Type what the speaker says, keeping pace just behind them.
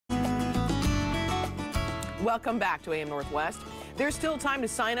Welcome back to AM Northwest. There's still time to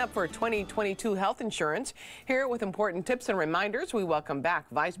sign up for 2022 health insurance. Here with important tips and reminders, we welcome back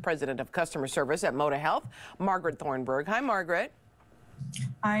Vice President of Customer Service at Moda Health, Margaret Thornburg. Hi, Margaret.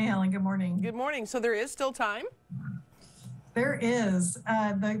 Hi, Helen. Good morning. Good morning. So there is still time? There is.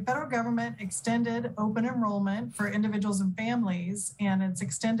 The federal government extended open enrollment for individuals and families, and it's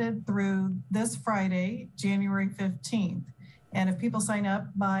extended through this Friday, January 15th. And if people sign up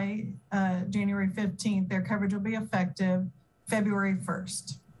by January 15th, their coverage will be effective February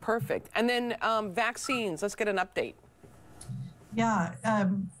 1st. Perfect. And then vaccines, let's get an update. Yeah,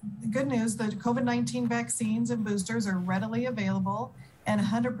 good news, the COVID-19 vaccines and boosters are readily available and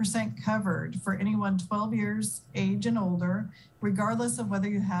 100% covered for anyone 12 years age and older, regardless of whether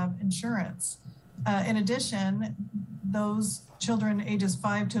you have insurance. In addition, those children ages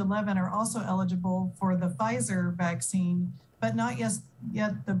 5 to 11 are also eligible for the Pfizer vaccine, but not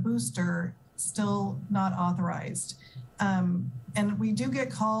yet the booster, still not authorized. And we do get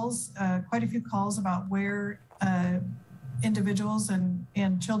calls, quite a few calls about where individuals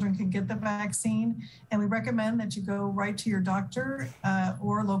and children can get the vaccine. And we recommend that you go right to your doctor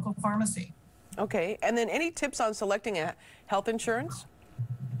or local pharmacy. Okay, and then any tips on selecting a health insurance?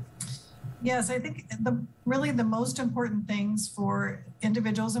 Yes, I think really the most important things for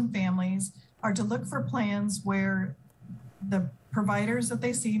individuals and families are to look for plans where the providers that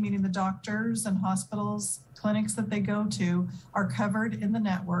they see, meaning the doctors and hospitals, clinics that they go to, are covered in the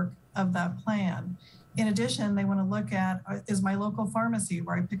network of that plan. In addition, they want to look at, is my local pharmacy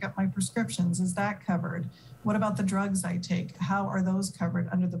where I pick up my prescriptions, is that covered? What about the drugs I take? How are those covered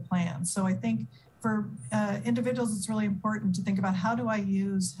under the plan? So I think for individuals, it's really important to think about, how do I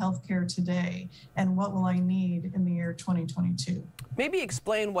use healthcare today and what will I need in the year 2022? Maybe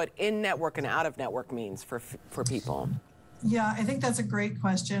explain what in-network and out-of-network means for people. Yeah, I think that's a great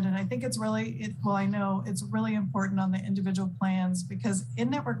question. And I think it's really, I know it's really important on the individual plans, because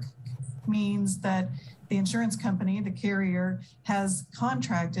in-network means that the insurance company, the carrier, has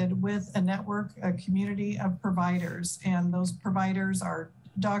contracted with a network, a community of providers. And those providers are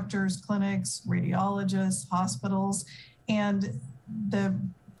doctors, clinics, radiologists, hospitals. And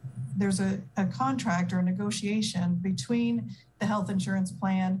there's a contract or a negotiation between the health insurance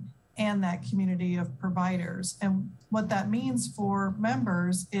plan and that community of providers. And what that means for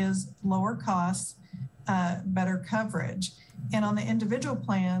members is lower costs, better coverage. And on the individual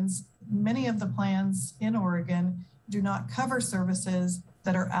plans, many of the plans in Oregon do not cover services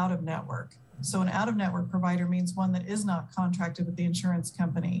that are out of network. So an out-of-network provider means one that is not contracted with the insurance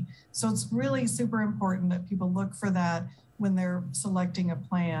company. So it's really super important that people look for that when they're selecting a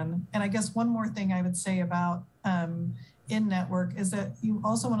plan. And I guess one more thing I would say about in-network is that you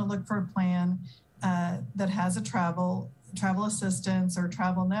also want to look for a plan that has a travel assistance or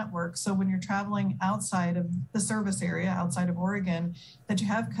travel network. So when you're traveling outside of the service area, outside of Oregon, that you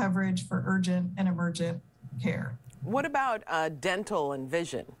have coverage for urgent and emergent care. What about dental and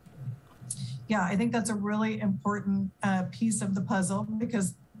vision? Yeah, I think that's a really important piece of the puzzle,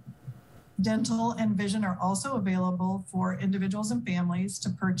 because dental and vision are also available for individuals and families to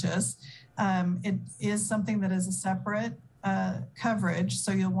purchase. It is something that is a separate coverage,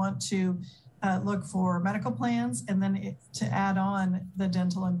 so you'll want to look for medical plans and then to add on the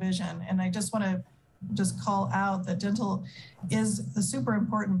dental and vision. And I just want to call out that dental is a super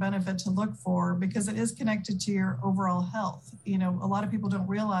important benefit to look for, because it is connected to your overall health. You know, a lot of people don't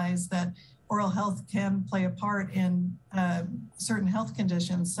realize that oral health can play a part in certain health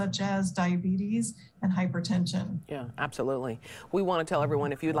conditions such as diabetes and hypertension. Yeah, absolutely. We want to tell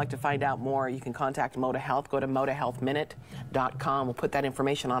everyone, if you'd like to find out more, you can contact Moda Health. Go to modahealthminute.com. We'll put that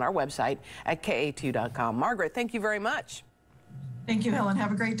information on our website at KATU.com. Margaret, thank you very much. Thank you, Helen.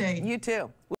 Have a great day. You too.